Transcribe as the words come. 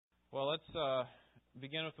Well, let's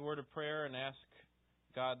begin with the word of prayer and ask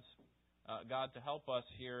God to help us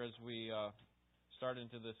here as we start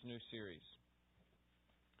into this new series.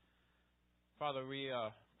 Father, we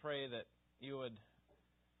pray that you would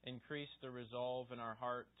increase the resolve in our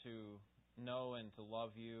heart to know and to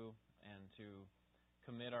love you and to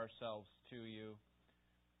commit ourselves to you.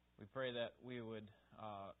 We pray that we would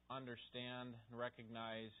understand and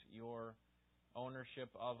recognize your ownership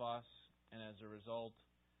of us, and as a result,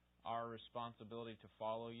 our responsibility to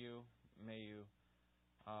follow you. May you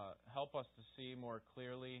help us to see more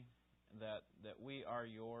clearly that we are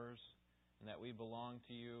yours and that we belong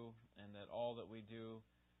to you, and that all that we do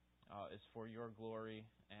is for your glory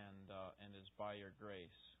and is by your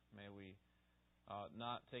grace. May we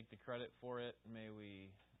not take the credit for it. May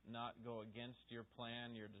we not go against your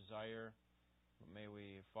plan, your desire, but may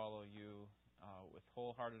we follow you with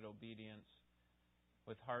wholehearted obedience,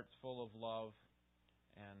 with hearts full of love.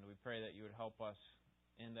 And we pray that you would help us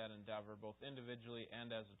in that endeavor, both individually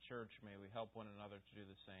and as a church. May we help one another to do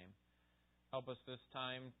the same. Help us this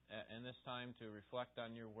time to reflect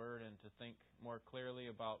on your word and to think more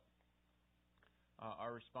clearly about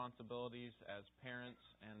our responsibilities as parents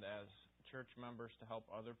and as church members to help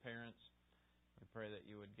other parents. We pray that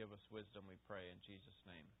you would give us wisdom, we pray in Jesus'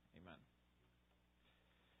 name. Amen.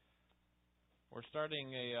 We're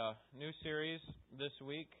starting a new series this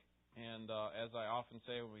week. And as I often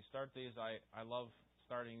say when we start these, I love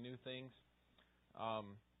starting new things.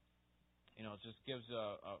 It just gives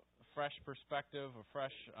a fresh perspective, a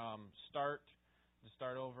fresh start to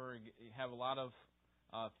start over. You have a lot of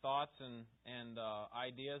thoughts and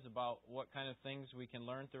ideas about what kind of things we can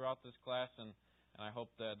learn throughout this class, and I hope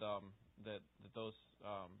that those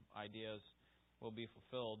ideas will be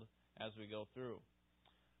fulfilled as we go through.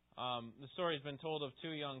 The story has been told of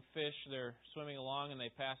two young fish. They're swimming along and they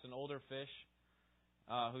pass an older fish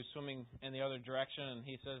who's swimming in the other direction, and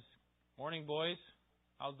he says, "Morning, boys.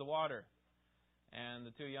 How's the water?" And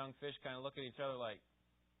the two young fish kind of look at each other like,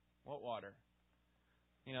 "What water?"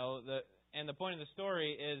 And the point of the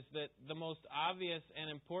story is that the most obvious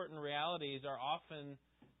and important realities are often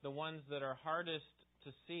the ones that are hardest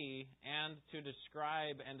to see and to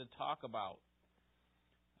describe and to talk about.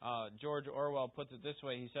 George Orwell puts it this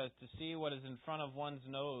way. He says, "To see what is in front of one's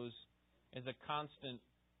nose is a constant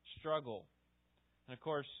struggle." And of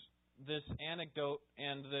course, this anecdote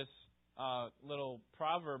and this little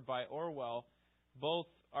proverb by Orwell both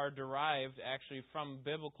are derived actually from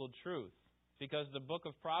biblical truth, because the book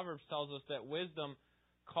of Proverbs tells us that wisdom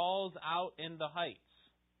calls out in the heights.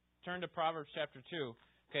 Turn to Proverbs chapter 2.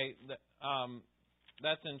 Okay,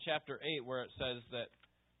 that's in chapter 8 where it says that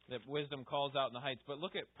wisdom calls out in the heights. But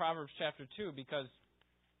look at Proverbs chapter 2, because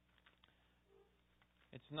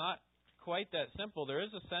it's not quite that simple. There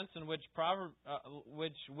is a sense in which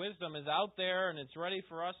which wisdom is out there and it's ready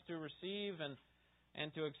for us to receive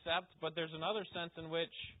and to accept. But there's another sense in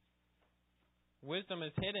which wisdom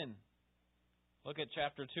is hidden. Look at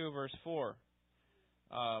chapter 2, verse 4.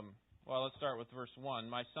 Let's start with verse 1.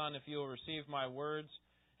 "My son, if you will receive my words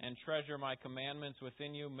and treasure my commandments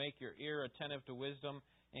within you, make your ear attentive to wisdom,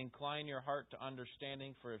 incline your heart to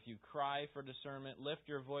understanding, for if you cry for discernment, lift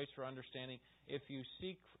your voice for understanding, if you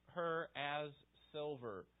seek her as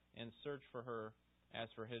silver and search for her as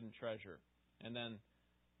for hidden treasure." And then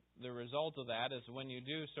the result of that is when you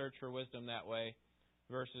do search for wisdom that way,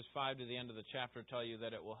 verses 5 to the end of the chapter tell you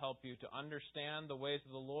that it will help you to understand the ways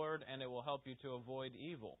of the Lord, and it will help you to avoid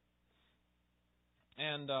evil.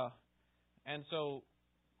 And so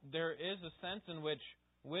there is a sense in which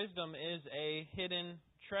wisdom is a hidden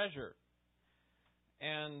treasure,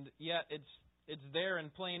 and yet it's there in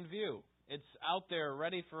plain view. It's out there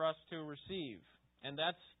ready for us to receive, and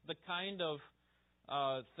that's the kind of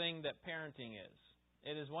thing that parenting is.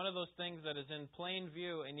 It is one of those things that is in plain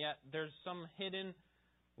view, and yet there's some hidden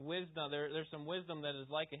wisdom. There's some wisdom that is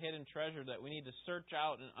like a hidden treasure that we need to search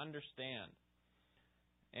out and understand.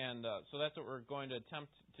 And so that's what we're going to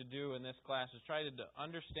attempt to do in this class, is try to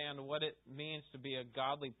understand what it means to be a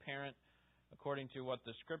godly parent according to what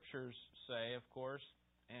the Scriptures say, of course.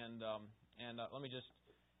 And let me just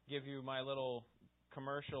give you my little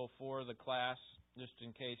commercial for the class, just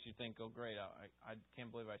in case you think, "Oh, great, I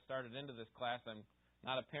can't believe I started into this class. I'm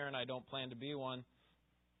not a parent. I don't plan to be one,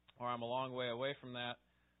 or I'm a long way away from that."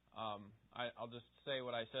 I'll just say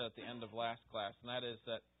what I said at the end of last class, and that is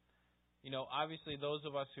that, obviously those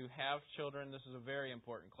of us who have children, this is a very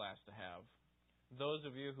important class to have. Those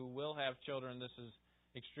of you who will have children, this is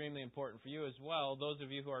extremely important for you as well. Those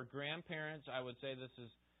of you who are grandparents, I would say this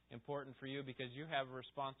is important for you, because you have a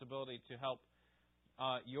responsibility to help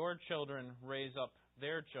your children raise up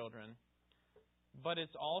their children. But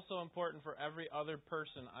it's also important for every other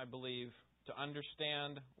person, I believe, to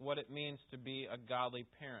understand what it means to be a godly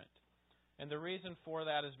parent. And the reason for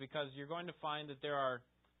that is because you're going to find that there are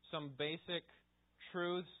some basic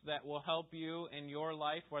truths that will help you in your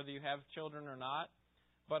life, whether you have children or not.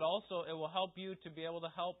 But also it will help you to be able to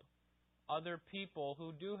help other people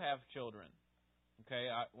who do have children. Okay,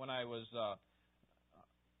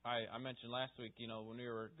 I mentioned last week, when we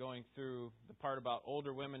were going through the part about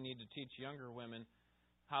older women need to teach younger women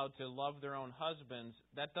how to love their own husbands,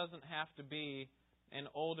 that doesn't have to be an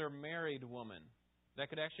older married woman. That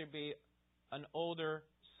could actually be an older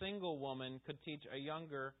single woman could teach a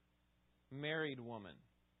younger married woman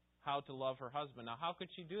how to love her husband. Now, how could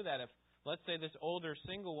she do that if, let's say, this older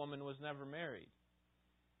single woman was never married?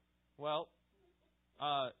 Well,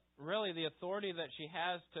 really the authority that she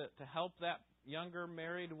has to help that younger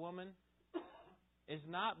married woman is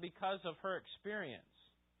not because of her experience.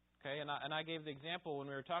 Okay, and I gave the example when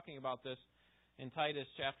we were talking about this in Titus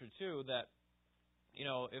chapter 2 that,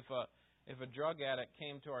 if a drug addict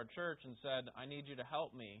came to our church and said, "I need you to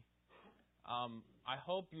help me," I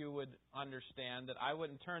hope you would understand that I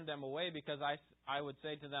wouldn't turn them away because I would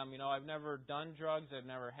say to them, I've never done drugs, I've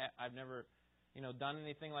never done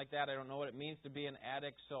anything like that. I don't know what it means to be an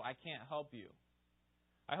addict, so I can't help you.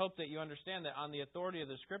 I hope that you understand that on the authority of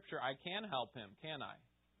the Scripture, I can help him, can I?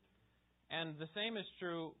 And the same is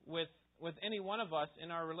true with any one of us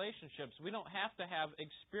in our relationships. We don't have to have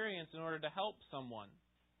experience in order to help someone.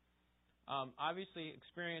 Obviously,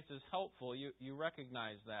 experience is helpful. You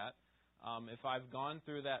recognize that. If I've gone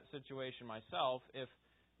through that situation myself,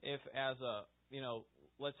 if as a,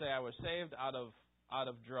 let's say I was saved out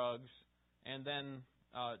of drugs and then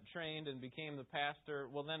trained and became the pastor,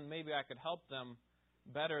 well then maybe I could help them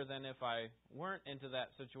better than if I weren't into that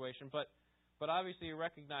situation. But obviously you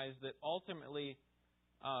recognize that ultimately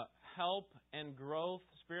help and growth,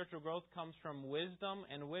 spiritual growth, comes from wisdom,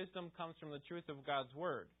 and wisdom comes from the truth of God's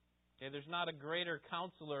Word. Okay, there's not a greater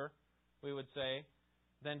counselor, we would say,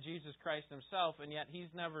 than Jesus Christ Himself, and yet He's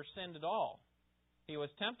never sinned at all. He was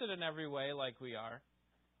tempted in every way like we are,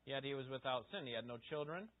 yet He was without sin. He had no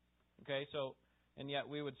children. Okay, and yet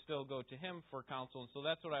we would still go to Him for counsel. And so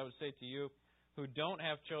that's what I would say to you who don't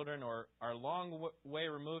have children or are a long way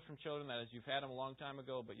removed from children, that is, you've had them a long time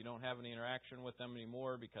ago, but you don't have any interaction with them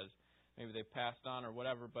anymore because maybe they passed on or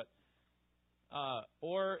whatever. But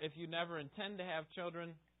or if you never intend to have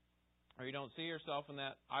children, or you don't see yourself in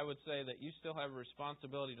that, I would say that you still have a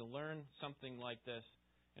responsibility to learn something like this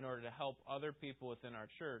in order to help other people within our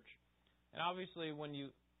church. And obviously, when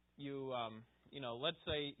you let's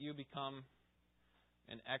say you become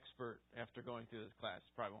an expert after going through this class.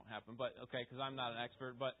 Probably won't happen, but okay, because I'm not an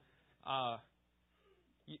expert. But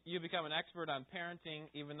you become an expert on parenting,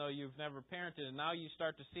 even though you've never parented, and now you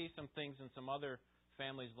start to see some things in some other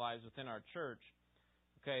families' lives within our church.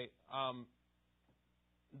 Okay,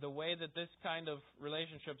 the way that this kind of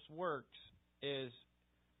relationships works is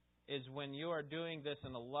when you are doing this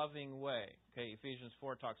in a loving way. Okay, Ephesians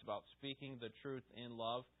 4 talks about speaking the truth in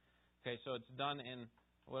love. Okay, so it's done in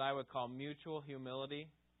what I would call mutual humility.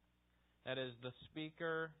 That is, the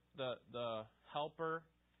speaker, the helper,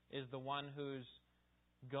 is the one who's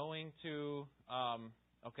going to,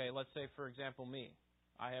 let's say, for example, me.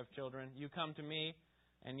 I have children. You come to me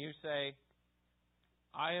and you say,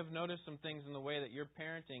 I have noticed some things in the way that you're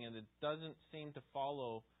parenting and it doesn't seem to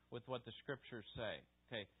follow with what the Scriptures say.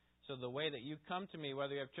 Okay, so the way that you come to me,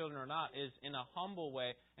 whether you have children or not, is in a humble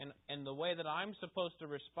way, and the way that I'm supposed to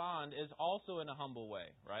respond is also in a humble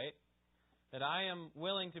way, right? That I am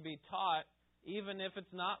willing to be taught, even if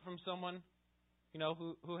it's not from someone,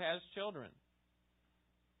 who has children.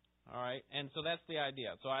 All right, and so that's the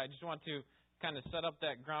idea. So I just want to kind of set up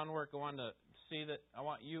that groundwork. I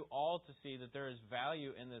want you all to see that there is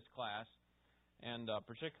value in this class, and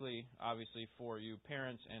particularly, obviously, for you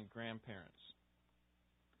parents and grandparents.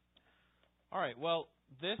 All right. Well,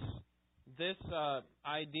 this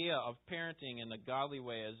idea of parenting in a godly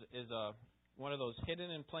way is one of those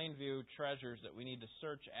hidden in plain view treasures that we need to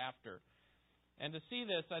search after. And to see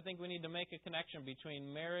this, I think we need to make a connection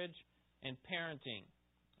between marriage and parenting.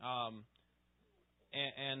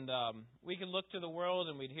 We can look to the world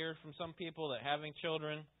and we'd hear from some people that having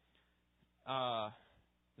children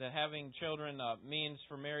means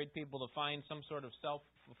for married people to find some sort of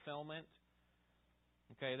self-fulfillment.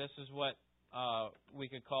 Okay, this is what we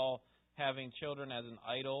could call having children as an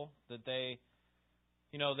idol, that they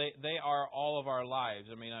are all of our lives.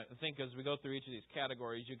 I mean, I think as we go through each of these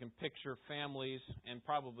categories, you can picture families and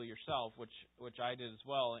probably yourself, which I did as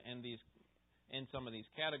well in some of these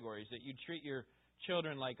categories, that you treat your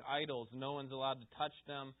children like idols. No one's allowed to touch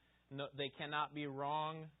them. they cannot be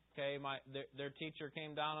wrong. Okay, their teacher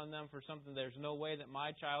came down on them for something. There's no way that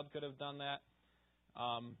my child could have done that.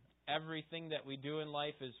 Everything that we do in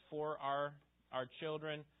life is for our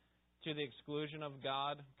children to the exclusion of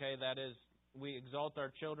God. Okay, that is, we exalt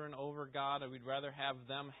our children over God, and we'd rather have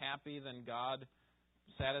them happy than God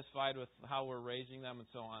satisfied with how we're raising them, and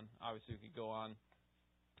so on. Obviously, we could go on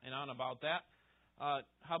and on about that.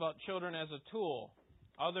 How about children as a tool?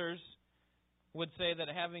 Others would say that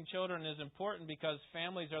having children is important because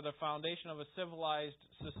families are the foundation of a civilized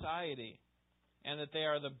society, and that they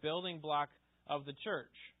are the building block of the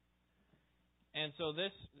church. And so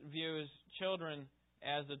this views children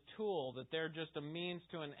as a tool, that they're just a means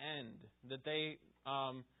to an end, that they,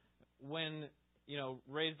 when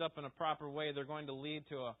raised up in a proper way, they're going to lead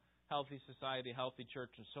to a healthy society, healthy church,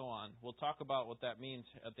 and so on. We'll talk about what that means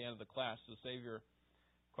at the end of the class, so save your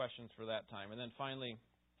questions for that time. And then finally,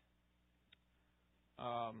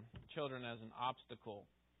 children as an obstacle.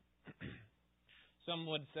 Some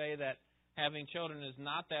would say that having children is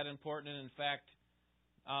not that important, and in fact,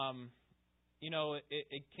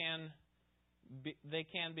 they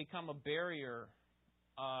can become a barrier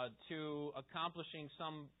to accomplishing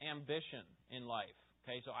some ambition in life.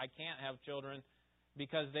 Okay, so I can't have children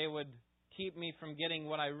because they would keep me from getting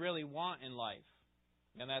what I really want in life.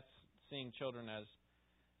 And that's seeing children as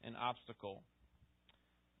an obstacle.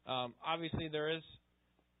 Obviously, there is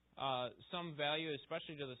some value,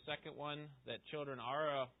 especially to the second one, that children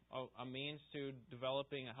are a means to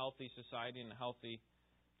developing a healthy society and a healthy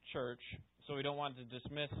church. So we don't want to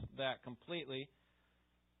dismiss that completely.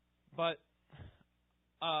 But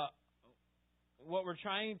what we're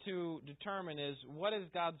trying to determine is, what is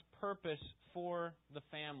God's purpose for the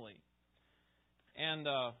family? And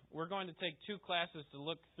we're going to take 2 classes to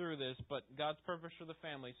look through this, but God's purpose for the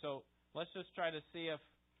family. So let's just try to see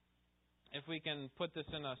if we can put this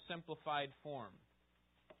in a simplified form.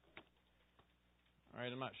 All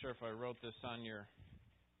right, I'm not sure if I wrote this on your...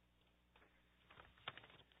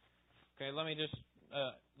 Okay, let me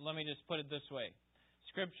just put it this way.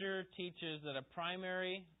 Scripture teaches that a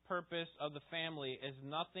primary purpose of the family is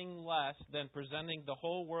nothing less than presenting the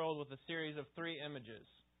whole world with a series of 3 images.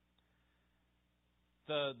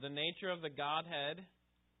 The nature of the Godhead,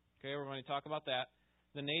 okay, we're going to talk about that.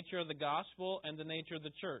 The nature of the gospel and the nature of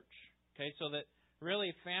the church. Okay, so that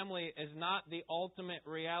really family is not the ultimate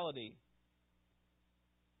reality.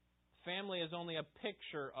 Family is only a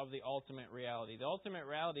picture of the ultimate reality. The ultimate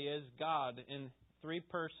reality is God in 3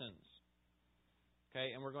 persons.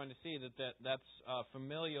 Okay, and we're going to see that's a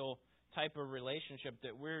familial type of relationship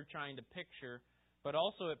that we're trying to picture, but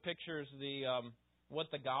also it pictures what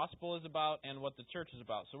the gospel is about and what the church is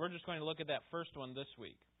about. So we're just going to look at that first one this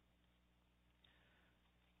week.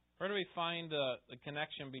 Where do we find the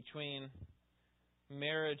connection between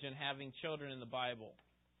marriage and having children in the Bible?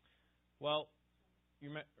 Well,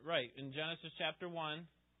 right, in Genesis chapter 1,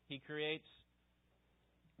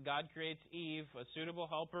 God creates Eve, a suitable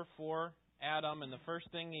helper for Adam, and the first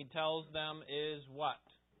thing He tells them is what?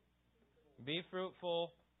 Be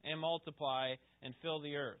fruitful and multiply and fill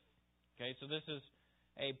the earth. Okay, so this is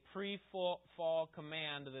a pre-fall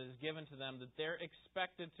command that is given to them that they're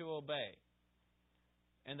expected to obey.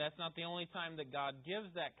 And that's not the only time that God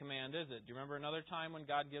gives that command, is it? Do you remember another time when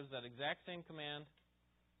God gives that exact same command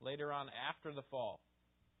later on after the fall?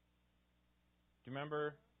 Do you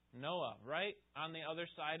remember Noah, right? On the other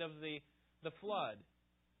side of the flood.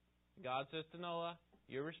 God says to Noah,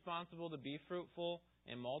 you're responsible to be fruitful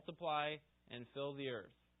and multiply and fill the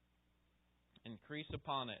earth. Increase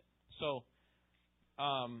upon it. So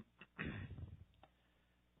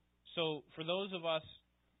for those of us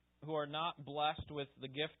who are not blessed with the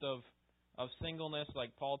gift of singleness,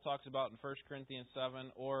 like Paul talks about in 1 Corinthians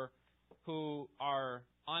 7, or who are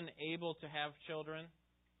unable to have children,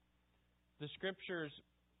 the Scriptures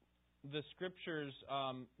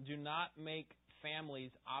do not make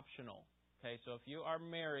families optional. Okay, so if you are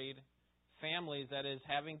married, families, that is,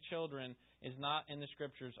 having children, is not in the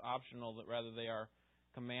Scriptures optional, but rather they are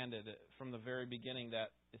commanded. From the very beginning, that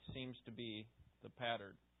it seems to be the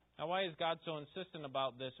pattern. Now, why is God so insistent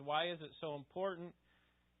about this? Why is it so important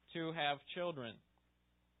to have children?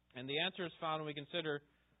 And the answer is found when we consider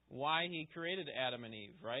why He created Adam and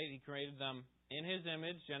Eve, right? He created them in His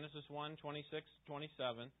image, Genesis 1, 26,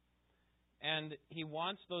 27. And He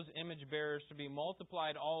wants those image bearers to be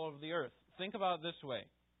multiplied all over the earth. Think about it this way.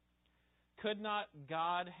 Could not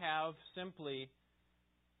God have simply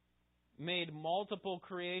made multiple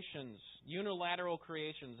creations, unilateral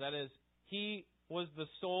creations? That is, He was the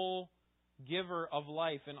sole giver of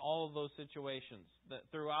life in all of those situations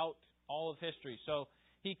throughout all of history. So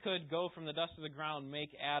He could go from the dust of the ground,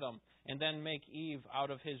 make Adam, and then make Eve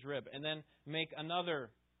out of his rib, and then make another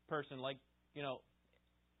person like,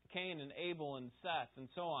 Cain and Abel and Seth and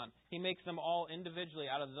so on. He makes them all individually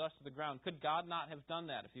out of the dust of the ground. Could God not have done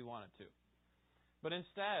that if He wanted to? But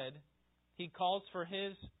instead, He calls for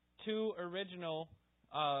His two original,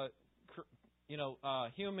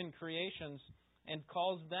 human creations and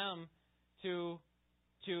calls them to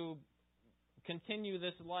continue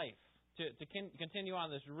this life, to continue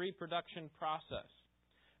on this reproduction process.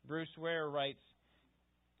 Bruce Ware writes,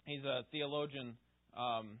 he's a theologian,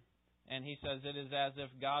 and he says, "It is as if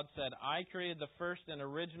God said, I created the first and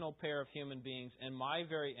original pair of human beings in my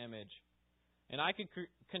very image, and I could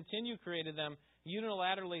continue creating them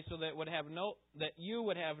unilaterally so that you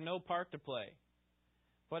would have no part to play.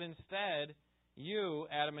 But instead, you,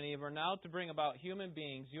 Adam and Eve, are now to bring about human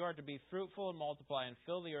beings. You are to be fruitful and multiply and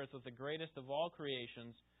fill the earth with the greatest of all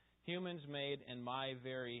creations, humans made in my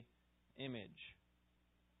very image."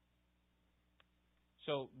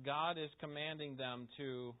 So God is commanding them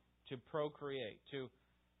to procreate, to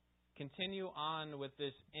continue on with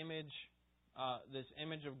this image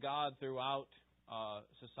of God throughout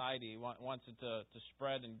society. He wants it to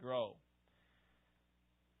spread and grow.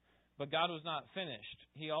 But God was not finished.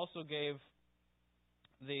 He also gave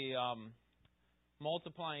the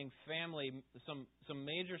multiplying family some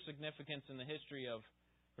major significance in the history of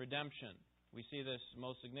redemption. We see this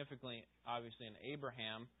most significantly, obviously, in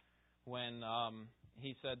Abraham, when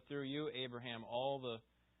He said, "Through you, Abraham, all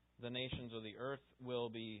the nations of the earth will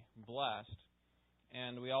be blessed."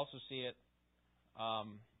 And we also see it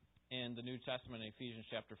in the New Testament in Ephesians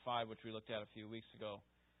chapter 5, which we looked at a few weeks ago.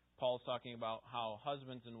 Paul's talking about how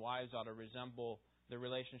husbands and wives ought to resemble the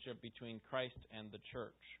relationship between Christ and the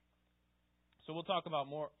church. So we'll talk about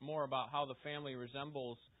more about how the family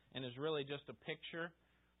resembles and is really just a picture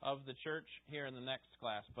of the church here in the next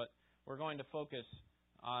class. But we're going to focus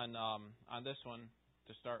on this one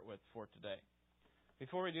to start with for today.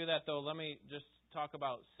 Before we do that, though, let me just talk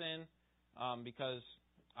about sin, because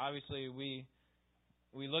obviously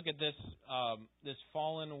we look at this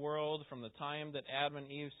fallen world from the time that Adam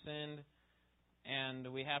and Eve sinned,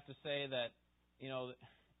 and we have to say that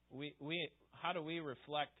how do we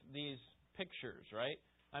reflect these pictures, right?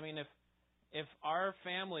 I mean, if our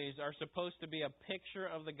families are supposed to be a picture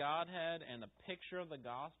of the Godhead and a picture of the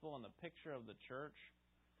gospel and the picture of the church,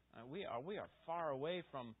 we are far away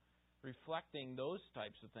from reflecting those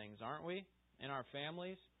types of things, aren't we, in our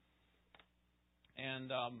families?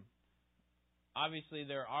 And obviously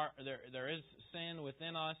there is sin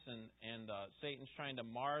within us, and Satan's trying to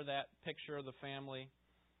mar that picture of the family.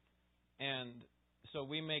 And so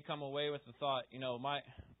we may come away with the thought,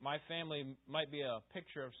 my family might be a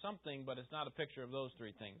picture of something, but it's not a picture of those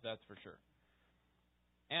three things, that's for sure.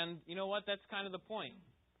 And you know what? That's kind of the point.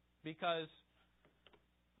 Because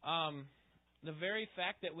the very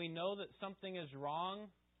fact that we know that something is wrong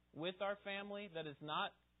with our family, that is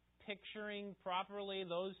not picturing properly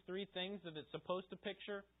those three things that it's supposed to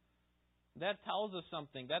picture, that tells us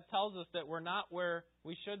something. That tells us that we're not where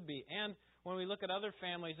we should be. And when we look at other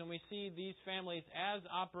families and we see these families as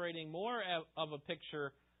operating more of a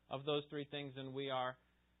picture of those three things than we are,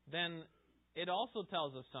 then it also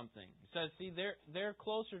tells us something. It says, see, they're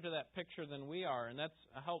closer to that picture than we are, and that's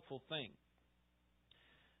a helpful thing.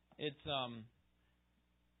 It's,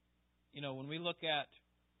 when we look at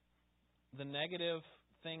the negative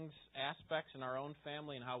things, aspects in our own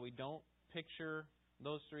family and how we don't picture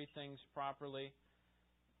those three things properly,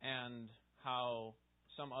 and how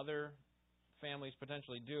some other families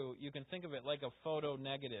potentially do, you can think of it like a photo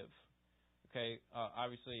negative. Okay,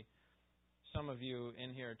 obviously, some of you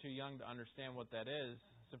in here are too young to understand what that is,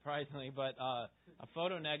 surprisingly, but a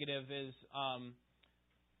photo negative is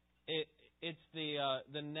it's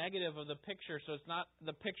the negative of the picture, so it's not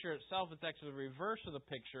the picture itself, it's actually the reverse of the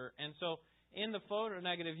picture. And so in the photo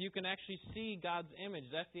negative, you can actually see God's image.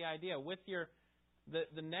 That's the idea. With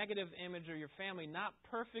the negative image of your family, not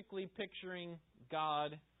perfectly picturing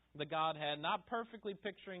God, the Godhead, not perfectly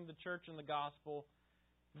picturing the church and the gospel,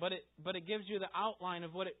 but it gives you the outline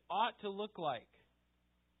of what it ought to look like.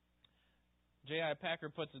 J.I. Packer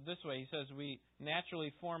puts it this way. He says, we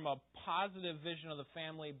naturally form a positive vision of the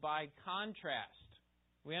family by contrast.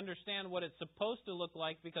 We understand what it's supposed to look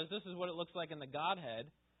like because this is what it looks like in the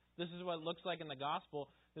Godhead. This is what it looks like in the gospel.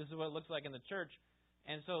 This is what it looks like in the church.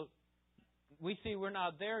 And so we see we're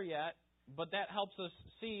not there yet, but that helps us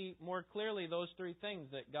see more clearly those three things,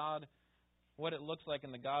 that God, what it looks like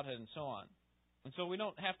in the Godhead and so on. And so we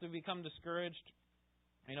don't have to become discouraged.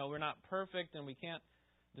 We're not perfect and we can't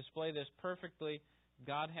display this perfectly.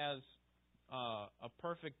 God has a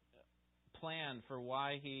perfect plan for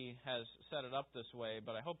why He has set it up this way,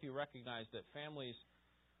 but I hope you recognize that families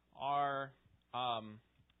are,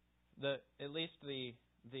 at least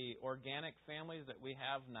the organic families that we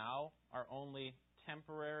have now are only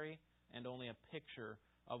temporary and only a picture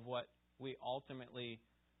of what we ultimately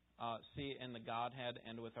see in the Godhead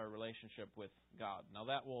and with our relationship with God. Now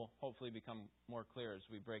that will hopefully become more clear as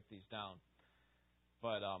we break these down.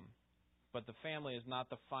 But the family is not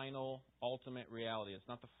the final, ultimate reality. It's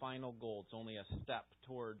not the final goal. It's only a step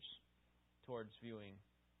towards viewing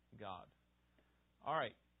God. All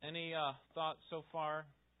right. Any thoughts so far?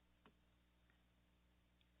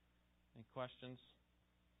 Any questions?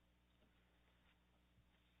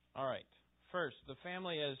 All right. First, the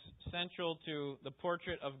family is central to the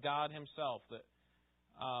portrait of God Himself.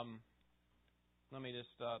 Let me just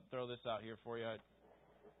throw this out here for you. I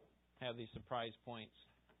have these surprise points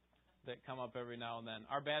that come up every now and then.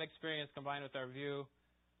 Our bad experience combined with our view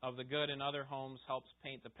of the good in other homes helps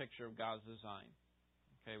paint the picture of God's design.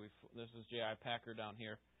 Okay, this is J.I. Packer down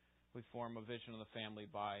here. We form a vision of the family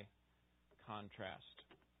by contrast.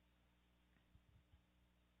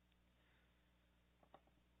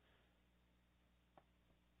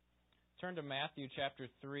 Turn to Matthew chapter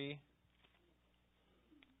 3.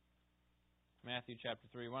 Matthew chapter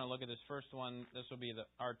 3. We want to look at this first one. This will be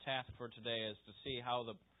our task for today, is to see how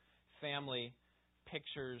the family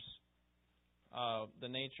pictures the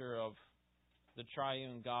nature of the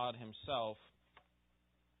triune God Himself.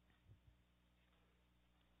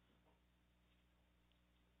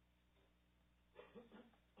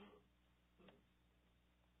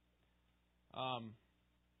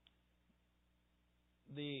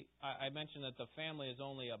 I mentioned that the family is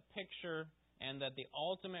only a picture, and that the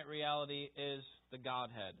ultimate reality is the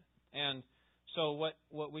Godhead. And so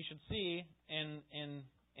what we should see in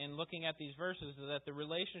looking at these verses is that the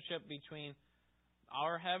relationship between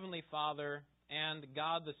our Heavenly Father and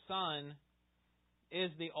God the Son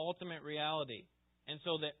is the ultimate reality. And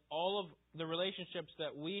so that all of the relationships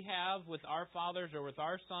that we have with our fathers or with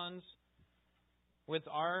our sons, with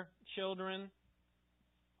our children,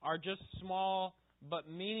 are just small but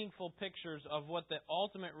meaningful pictures of what the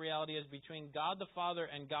ultimate reality is between God the Father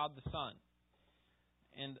and God the Son.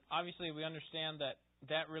 And obviously we understand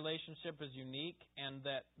that relationship is unique, and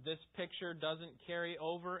that this picture doesn't carry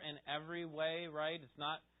over in every way, right? It's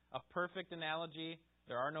not a perfect analogy.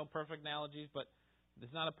 There are no perfect analogies, but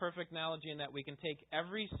it's not a perfect analogy in that we can take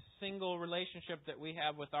every single relationship that we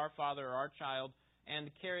have with our father or our child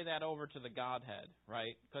and carry that over to the Godhead,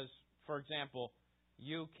 right? Because, for example,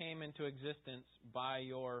 you came into existence by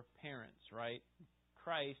your parents, right?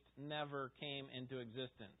 Christ never came into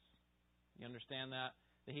existence. You understand that?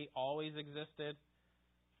 That He always existed.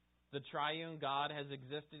 The triune God has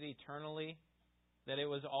existed eternally. That it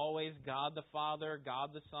was always God the Father,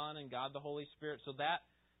 God the Son, and God the Holy Spirit. So that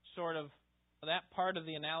part of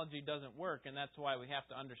the analogy doesn't work, and that's why we have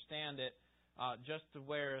to understand it just to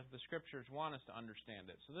where the Scriptures want us to understand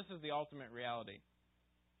it. So this is the ultimate reality.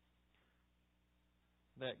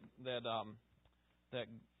 That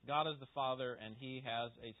God is the Father, and He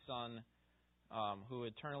has a Son who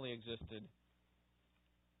eternally existed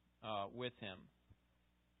with Him.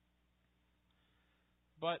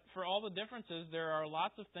 But for all the differences, there are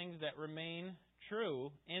lots of things that remain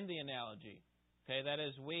true in the analogy. Okay, that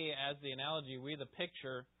is, we, as the analogy, we, the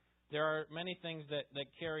picture, there are many things that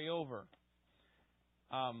carry over.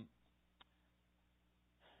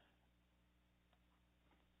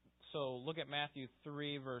 So look at Matthew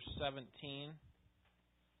 3, verse 17.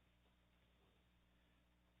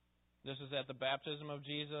 This is at the baptism of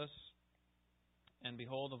Jesus. And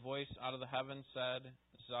behold, a voice out of the heavens said,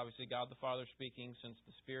 this is obviously God the Father speaking, since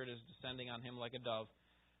the Spirit is descending on Him like a dove.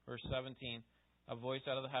 Verse 17, a voice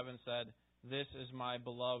out of the heavens said, this is my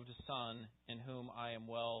beloved Son, in whom I am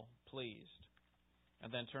well pleased.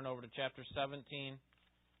 And then turn over to chapter 17.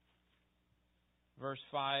 Verse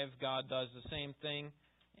 5, God does the same thing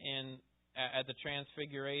at the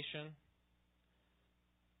Transfiguration,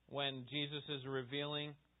 when Jesus is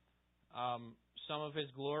revealing some of His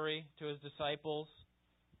glory to His disciples.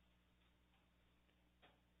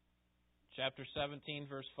 Chapter 17,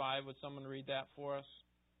 verse 5. Would someone read that for us?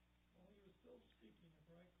 While He was still speaking, a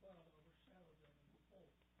bright cloud overshadowed them, and behold,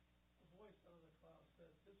 a voice out of the cloud said,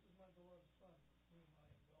 this is my beloved Son, with whom I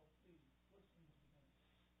am well pleased. Listen to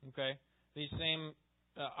Him. Okay. These same,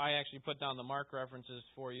 I actually put down the Mark references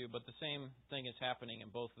for you, but the same thing is happening in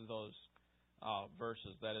both of those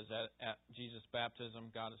verses. That is, at Jesus'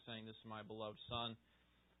 baptism, God is saying, this is my beloved Son.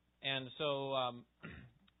 And so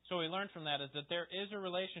we learn from that is that there is a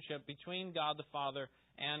relationship between God the Father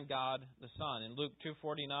and God the Son. In Luke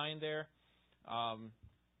 2:49 there,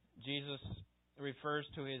 Jesus refers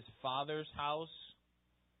to His Father's house.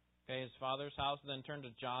 Okay, His Father's house. Then turn to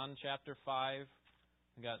John chapter 5.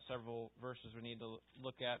 We've got several verses we need to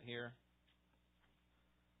look at here.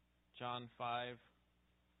 John 5.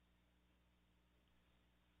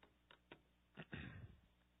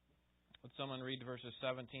 Would someone read verses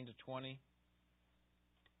 17 to 20?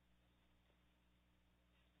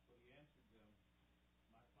 But he answered them,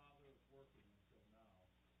 My Father is working until now,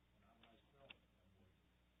 and I myself am working.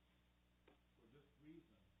 For this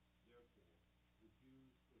reason, therefore, the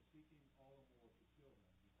Jews were seeking all the more to kill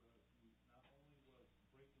him, because he not only was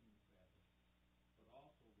breaking the Sabbath, but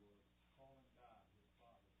also was calling God his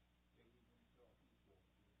Father, making himself equal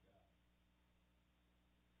with God.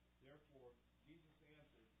 Therefore, Jesus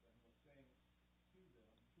answered and was saying to them,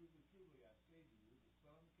 Truly, truly, I say to you, the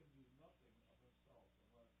Son can do nothing of himself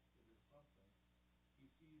unless it is something he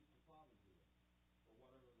sees the Father doing. For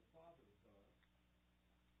whatever the Father does,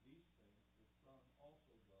 these things the Son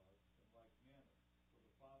also does in like manner. For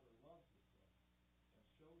the Father loves the Son, and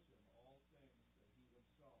shows him all things that he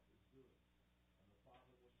himself is doing. And the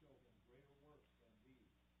Father will show him greater works than these,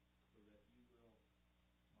 so that you will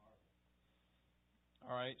marvel.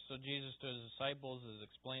 All right, so Jesus to His disciples is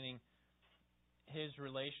explaining His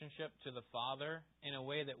relationship to the Father in a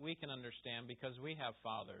way that we can understand because we have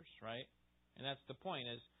fathers, right? And that's the point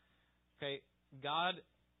is, okay, God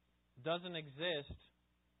doesn't exist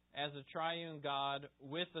as a triune God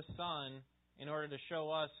with the Son in order to show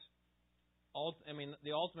us,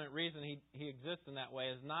 the ultimate reason He exists in that way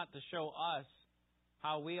is not to show us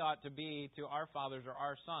how we ought to be to our fathers or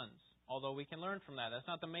our sons, although we can learn from that. That's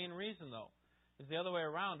not the main reason, though. It's the other way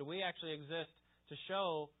around. We actually exist to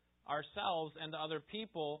show ourselves and to other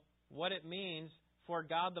people what it means for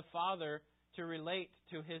God the Father to relate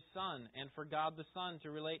to His Son and for God the Son to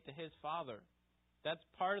relate to His Father. That's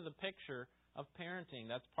part of the picture of parenting.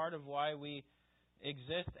 That's part of why we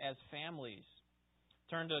exist as families.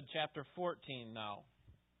 Turn to chapter 14 now.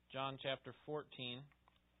 John chapter 14.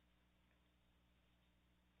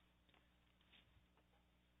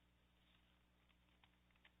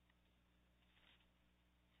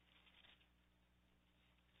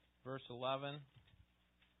 Verse 11.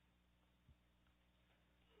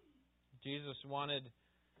 Jesus wanted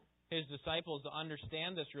His disciples to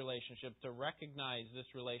understand this relationship, to recognize this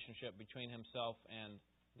relationship between Himself and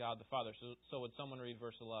God the Father. So would someone read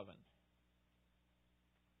verse 11?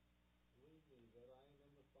 Believe me that I am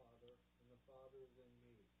in the Father, and the Father is in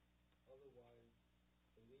me. Otherwise,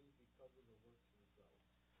 believe because of the works themselves.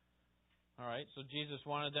 All right, so Jesus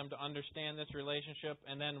wanted them to understand this relationship,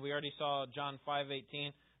 and then we already saw John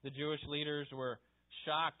 5:18. The Jewish leaders were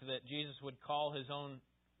shocked that Jesus would call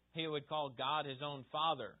God His own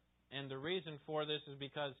Father. And the reason for this is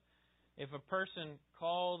because if a person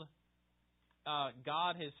called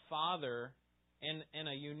God His Father in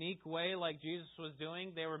a unique way like Jesus was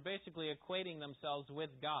doing, they were basically equating themselves with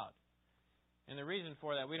God. And the reason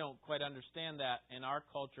for that, we don't quite understand that in our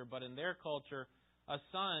culture, but in their culture, a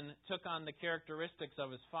son took on the characteristics of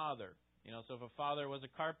his father. So if a father was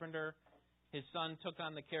a carpenter, his son took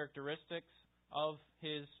on the characteristics of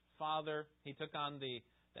his father. He took on the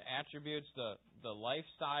attributes, the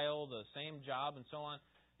lifestyle, the same job, and so on.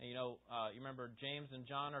 And you remember James and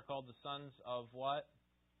John are called the sons of what?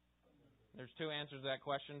 There's two answers to that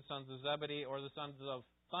question: sons of Zebedee or the sons of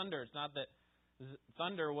thunder. It's not that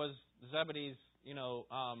thunder was Zebedee's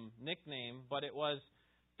nickname, but it was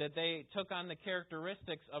that they took on the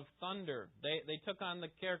characteristics of thunder. They took on the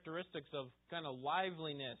characteristics of kind of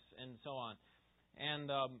liveliness and so on. And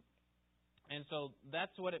so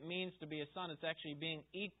that's what it means to be a son. It's actually being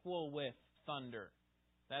equal with thunder.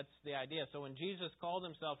 That's the idea. So when Jesus called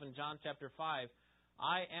Himself in John chapter 5,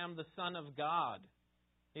 I am the Son of God,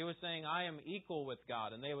 He was saying, I am equal with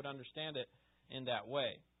God, and they would understand it in that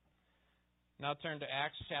way. Now turn to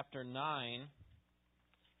Acts chapter 9.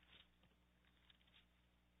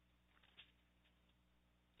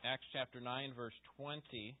 Acts chapter 9, verse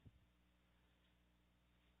 20.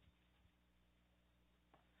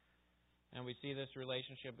 And we see this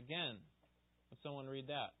relationship again. Would someone read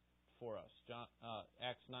that for us?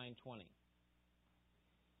 Acts 9:20.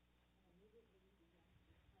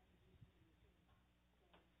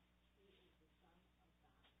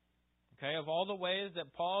 Okay, of all the ways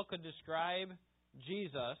that Paul could describe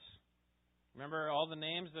Jesus, remember all the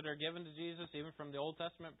names that are given to Jesus, even from the Old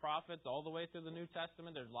Testament prophets all the way through the New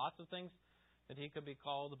Testament. There's lots of things that He could be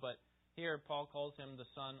called, but here Paul calls Him the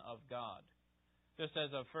Son of God. Just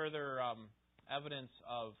as a further evidence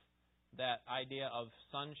of that idea of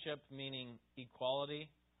sonship, meaning equality,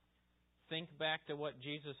 think back to what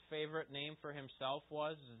Jesus' favorite name for Himself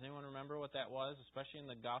was. Does anyone remember what that was? Especially in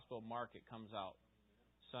the Gospel of Mark, it comes out.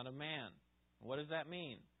 Son of Man. What does that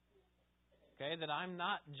mean? Okay, that I'm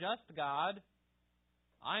not just God.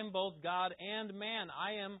 I'm both God and man.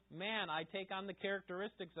 I am man. I take on the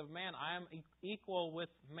characteristics of man. I am equal with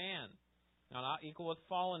man. Now, not equal with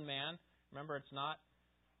fallen man. Remember, it's not,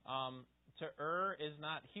 to err is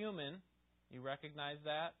not human. You recognize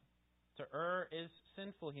that? To err is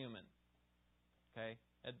sinful human. Okay?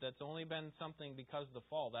 That's only been something because of the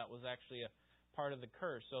fall. That was actually a part of the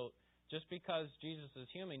curse. So, just because Jesus is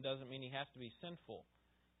human doesn't mean He has to be sinful.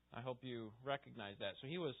 I hope you recognize that. So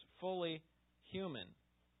He was fully human.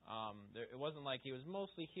 It wasn't like He was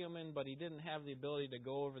mostly human, but He didn't have the ability to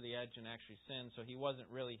go over the edge and actually sin, so He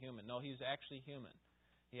wasn't really human. No, He was actually human.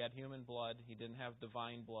 He had human blood. He didn't have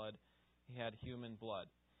divine blood. He had human blood.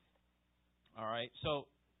 All right, so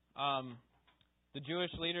the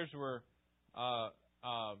Jewish leaders were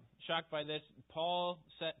shocked by this. Paul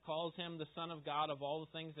calls Him the Son of God of all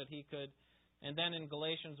the things that he could. And then in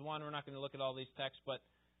Galatians 1, we're not going to look at all these texts, but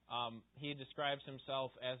he describes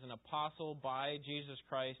himself as an apostle by Jesus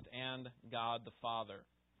Christ and God the Father.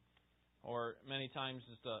 Or many times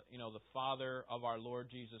as the Father of our Lord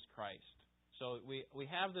Jesus Christ. So we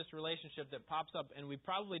have this relationship that pops up, and we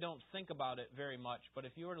probably don't think about it very much, but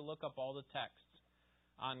if you were to look up all the texts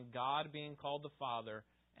on God being called the Father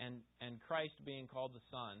and Christ being called the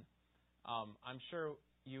Son, I'm sure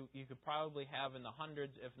you could probably have in the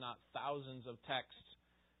hundreds, if not thousands, of texts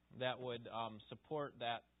that would support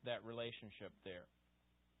that relationship there.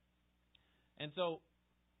 And so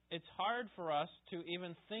it's hard for us to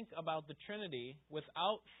even think about the Trinity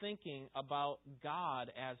without thinking about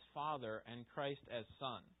God as Father and Christ as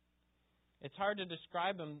Son. It's hard to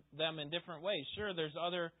describe them in different ways. Sure, there's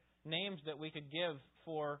other names that we could give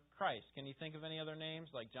for Christ. Can you think of any other names?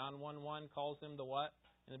 Like John 1:1 calls Him the what?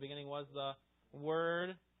 In the beginning was the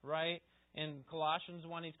Word, right? In Colossians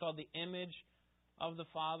 1, He's called the image of the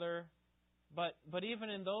Father. But even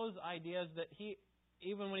in those ideas that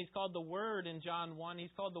even when He's called the Word in John 1, He's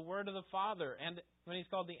called the Word of the Father. And when He's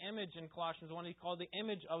called the image in Colossians 1, He's called the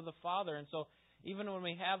image of the Father. And so even when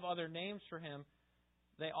we have other names for Him,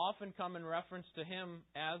 they often come in reference to Him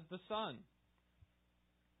as the Son.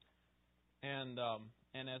 And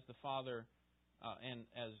as the Father, and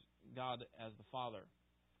as God as the Father.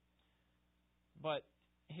 But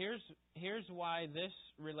here's why this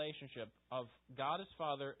relationship of God as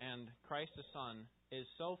Father and Christ as Son is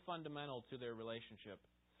so fundamental to their relationship.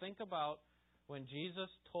 Think about when Jesus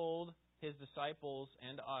told His disciples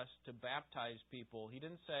and us to baptize people. He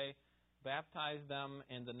didn't say, baptize them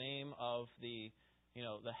in the name of the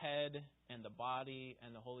head and the body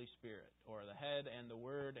and the Holy Spirit, or the head and the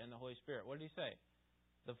Word and the Holy Spirit. What did He say?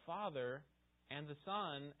 The Father and the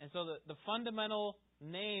Son. And so the fundamental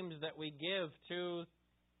names that we give to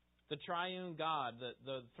the triune God,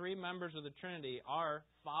 the three members of the Trinity, are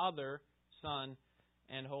Father, Son,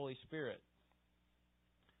 and Holy Spirit.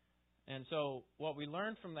 And so what we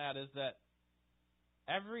learn from that is that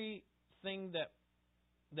everything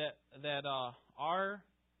that our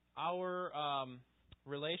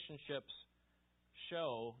relationships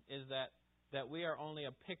show is that we are only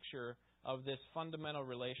a picture of this fundamental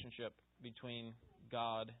relationship between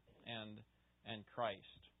God and Christ.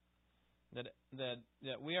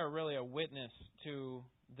 That we are really a witness to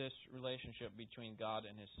this relationship between God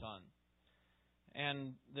and His Son.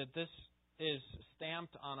 And that this is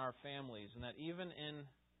stamped on our families, and that even in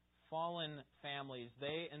fallen families,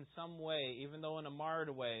 they in some way, even though in a marred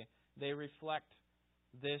way, they reflect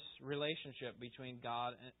this relationship between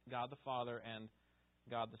God the Father and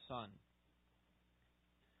God the Son.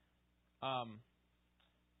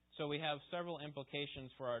 So we have several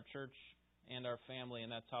implications for our church and our family,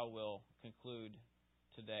 and that's how we'll conclude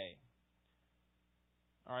today.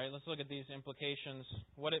 All right, let's look at these implications,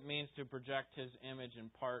 what it means to project His image in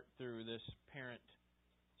part through this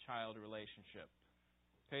parent-child relationship.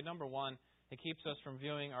 Okay, number one, it keeps us from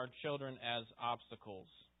viewing our children as obstacles.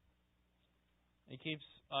 It keeps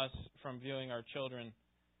us from viewing our children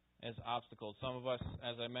as obstacles. Some of us,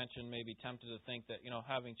 as I mentioned, may be tempted to think that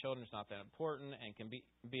having children is not that important and can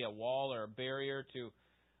be a wall or a barrier to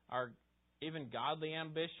our even godly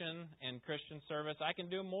ambition and Christian service. I can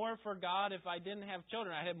do more for God if I didn't have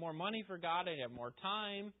children. I'd have more money for God. I'd have more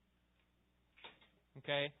time.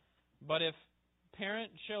 Okay? But if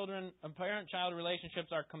parent-child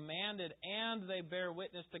relationships are commanded and they bear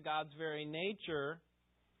witness to God's very nature,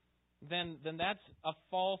 then that's a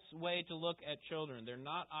false way to look at children. They're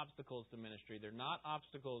not obstacles to ministry. They're not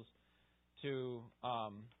obstacles to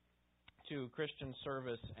Christian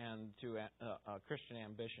service and to Christian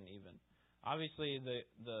ambition even. Obviously,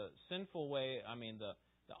 the sinful way, the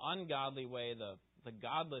ungodly way, the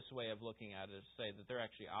godless way of looking at it is to say that they're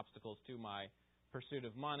actually obstacles to my pursuit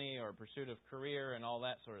of money or pursuit of career and all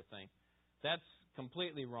that sort of thing. That's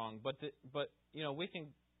completely wrong. But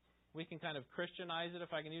we can kind of Christianize it,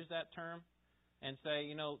 if I can use that term, and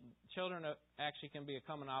say, children actually can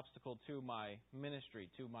become an obstacle to my ministry,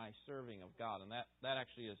 to my serving of God, and that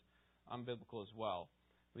actually is unbiblical as well.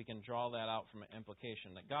 We can draw that out from an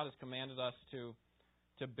implication that God has commanded us to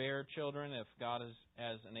bear children if God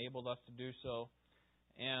has enabled us to do so,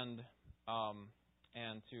 and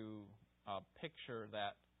to picture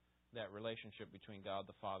that relationship between God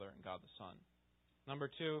the Father and God the Son. Number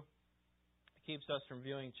 2, it keeps us from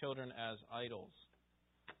viewing children as idols.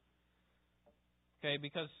 Okay,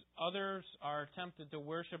 because others are tempted to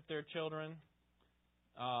worship their children,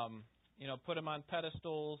 put them on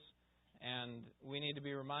pedestals, and we need to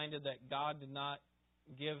be reminded that God did not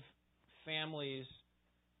give families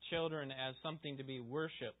children as something to be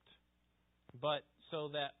worshipped, but so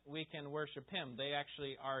that we can worship Him. They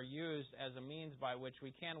actually are used as a means by which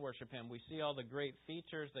we can worship Him. We see all the great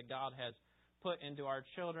features that God has put into our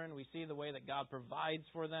children. We see the way that God provides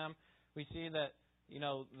for them. We see that,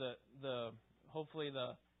 hopefully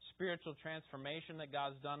the spiritual transformation that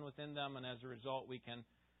God's done within them, and as a result we can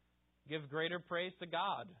give greater praise to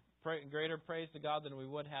God, greater praise to God than we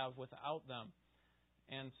would have without them.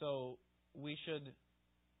 And so we should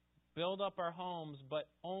build up our homes, but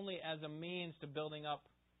only as a means to building up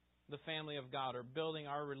the family of God, or building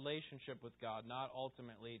our relationship with God, not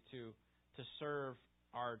ultimately to serve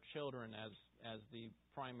our children as the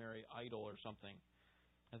primary idol or something,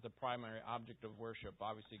 as the primary object of worship.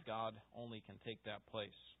 Obviously, God only can take that place.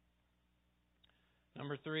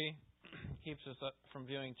 Number 3, keeps us from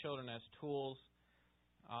viewing children as tools.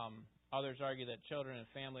 Others argue that children and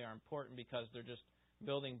family are important because they're just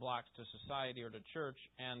building blocks to society or to church,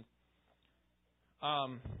 and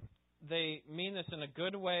they mean this in a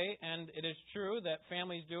good way, and it is true that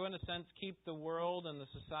families do, in a sense, keep the world and the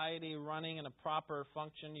society running in a proper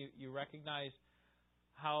function. You recognize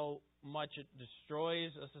how much it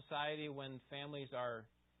destroys a society when families are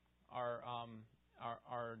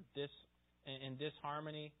in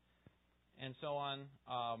disharmony and so on.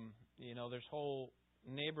 There's whole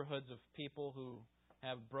neighborhoods of people who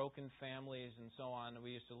have broken families and so on.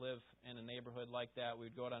 We used to live in a neighborhood like that.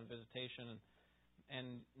 We'd go out on visitation,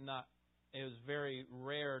 and it was very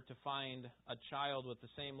rare to find a child with the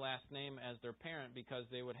same last name as their parent, because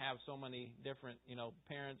they would have so many different,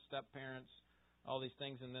 parents, step-parents, all these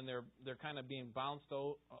things, and then they're kind of being bounced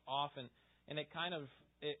off, and it kind of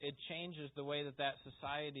it changes the way that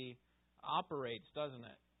society operates, doesn't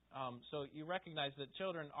it? So you recognize that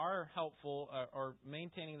children are helpful, or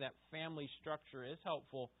maintaining that family structure is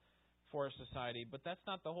helpful for a society, but that's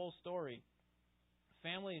not the whole story.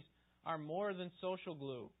 Families are more than social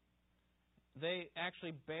glue. They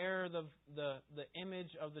actually bear the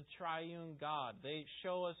image of the triune God. They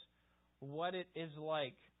show us what it is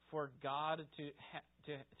like for God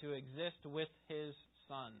to exist with His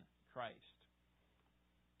Son, Christ.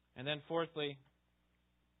 And then fourthly,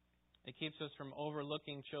 it keeps us from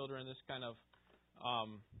overlooking children. This kind of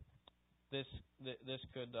this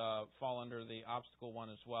could fall under the obstacle one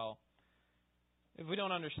as well. If we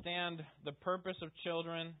don't understand the purpose of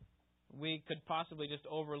children, we could possibly just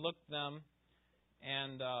overlook them,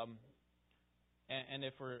 and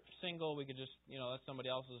if we're single, we could just that's somebody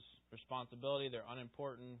else's responsibility. They're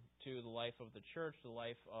unimportant to the life of the church, the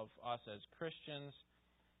life of us as Christians.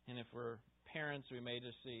 And if we're parents, we may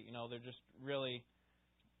just see they're just really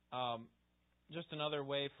just another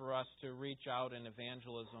way for us to reach out in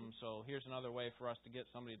evangelism. So here's another way for us to get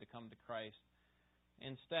somebody to come to Christ.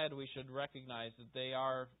 Instead, we should recognize that they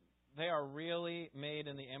are really made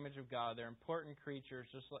in the image of God. They're important creatures,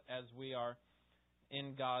 just as we are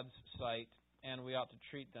in God's sight, and we ought to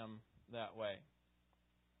treat them that way.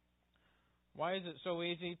 Why is it so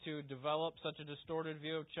easy to develop such a distorted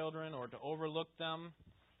view of children, or to overlook them?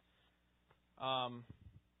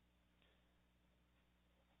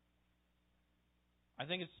 I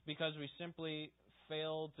think it's because we simply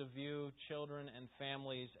fail to view children and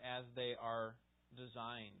families as they are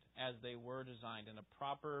designed, as they were designed, in a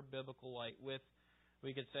proper biblical light, with,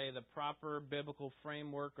 we could say, the proper biblical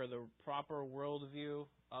framework or the proper worldview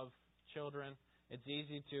of children. It's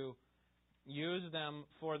easy to use them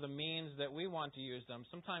for the means that we want to use them.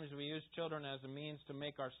 Sometimes we use children as a means to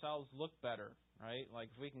make ourselves look better, right? Like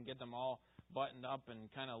if we can get them all buttoned up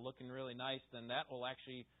and kind of looking really nice, then that will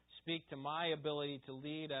actually speak to my ability to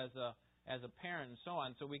lead as a parent and so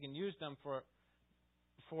on. So we can use them for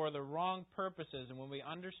the wrong purposes. And when we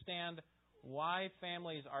understand why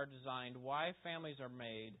families are designed, why families are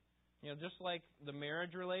made. Just like the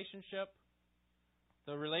marriage relationship,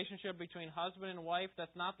 the relationship between husband and wife,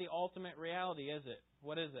 that's not the ultimate reality, is it?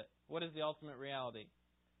 What is it? What is the ultimate reality?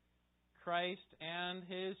 Christ and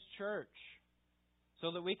His church.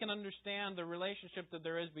 So that we can understand the relationship that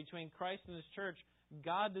there is between Christ and His church,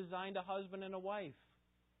 God designed a husband and a wife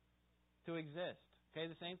to exist. Okay,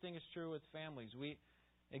 the same thing is true with families. We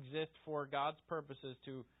exist for God's purposes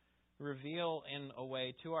to reveal in a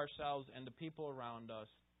way to ourselves and to people around us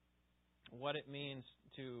what it means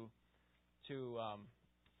to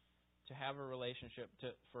have a relationship,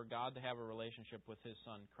 for God to have a relationship with His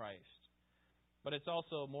Son Christ. But it's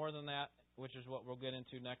also more than that, which is what we'll get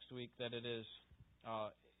into next week. That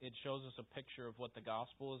it shows us a picture of what the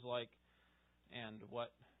gospel is like and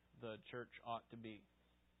what the church ought to be.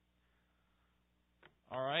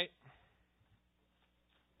 All right.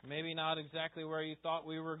 Maybe not exactly where you thought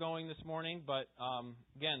we were going this morning, but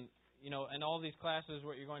again, in all these classes,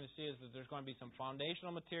 what you're going to see is that there's going to be some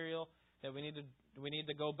foundational material that we need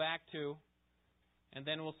to go back to, and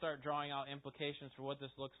then we'll start drawing out implications for what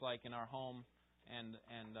this looks like in our home and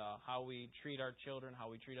how we treat our children, how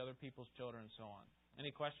we treat other people's children, and so on.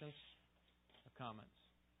 Any questions or comments?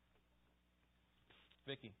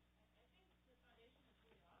 Vicki.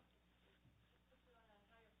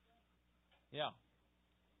 Yeah.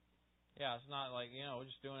 Yeah, it's not like, we're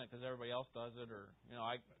just doing it because everybody else does it, or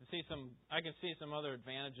I can see some other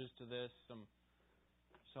advantages to this,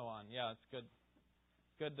 so on. Yeah, it's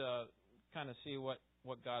good to kind of see what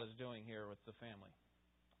God is doing here with the family.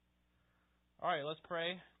 All right, let's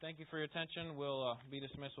pray. Thank you for your attention. We'll be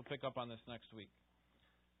dismissed. We'll pick up on this next week.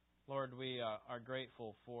 Lord, we are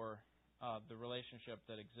grateful for the relationship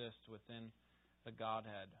that exists within the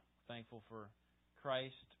Godhead. Thankful for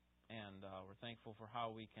Christ, and we're thankful for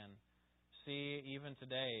how we can see even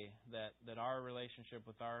today that our relationship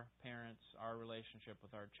with our parents, our relationship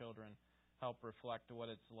with our children, help reflect what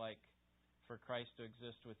it's like for Christ to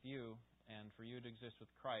exist with you and for you to exist with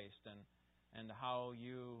Christ, and how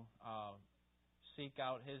you seek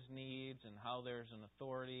out His needs, and how there's an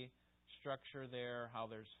authority structure there, how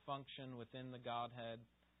there's function within the Godhead,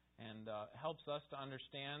 and helps us to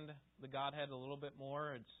understand the Godhead a little bit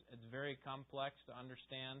more. It's very complex to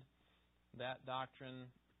understand that doctrine.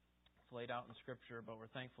 It's laid out in Scripture, but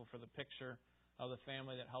we're thankful for the picture of the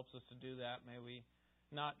family that helps us to do that. May we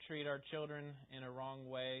not treat our children in a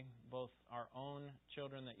wrong way, both our own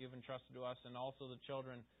children that you've entrusted to us and also the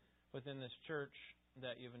children within this church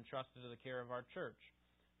that you've entrusted to the care of our church.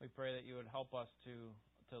 We pray that you would help us to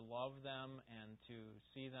love them and to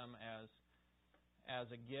see them as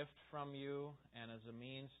a gift from you and as a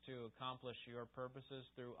means to accomplish your purposes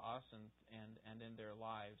through us and in their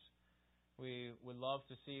lives. We would love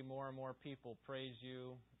to see more and more people praise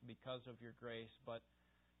you because of your grace, but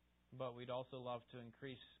we'd also love to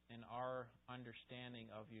increase in our understanding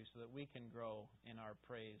of you so that we can grow in our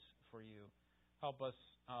praise for you. Help us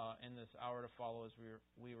in this hour to follow as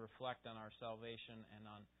we reflect on our salvation and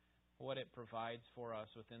on what it provides for us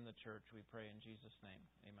within the church. We pray in Jesus' name.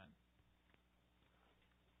 Amen.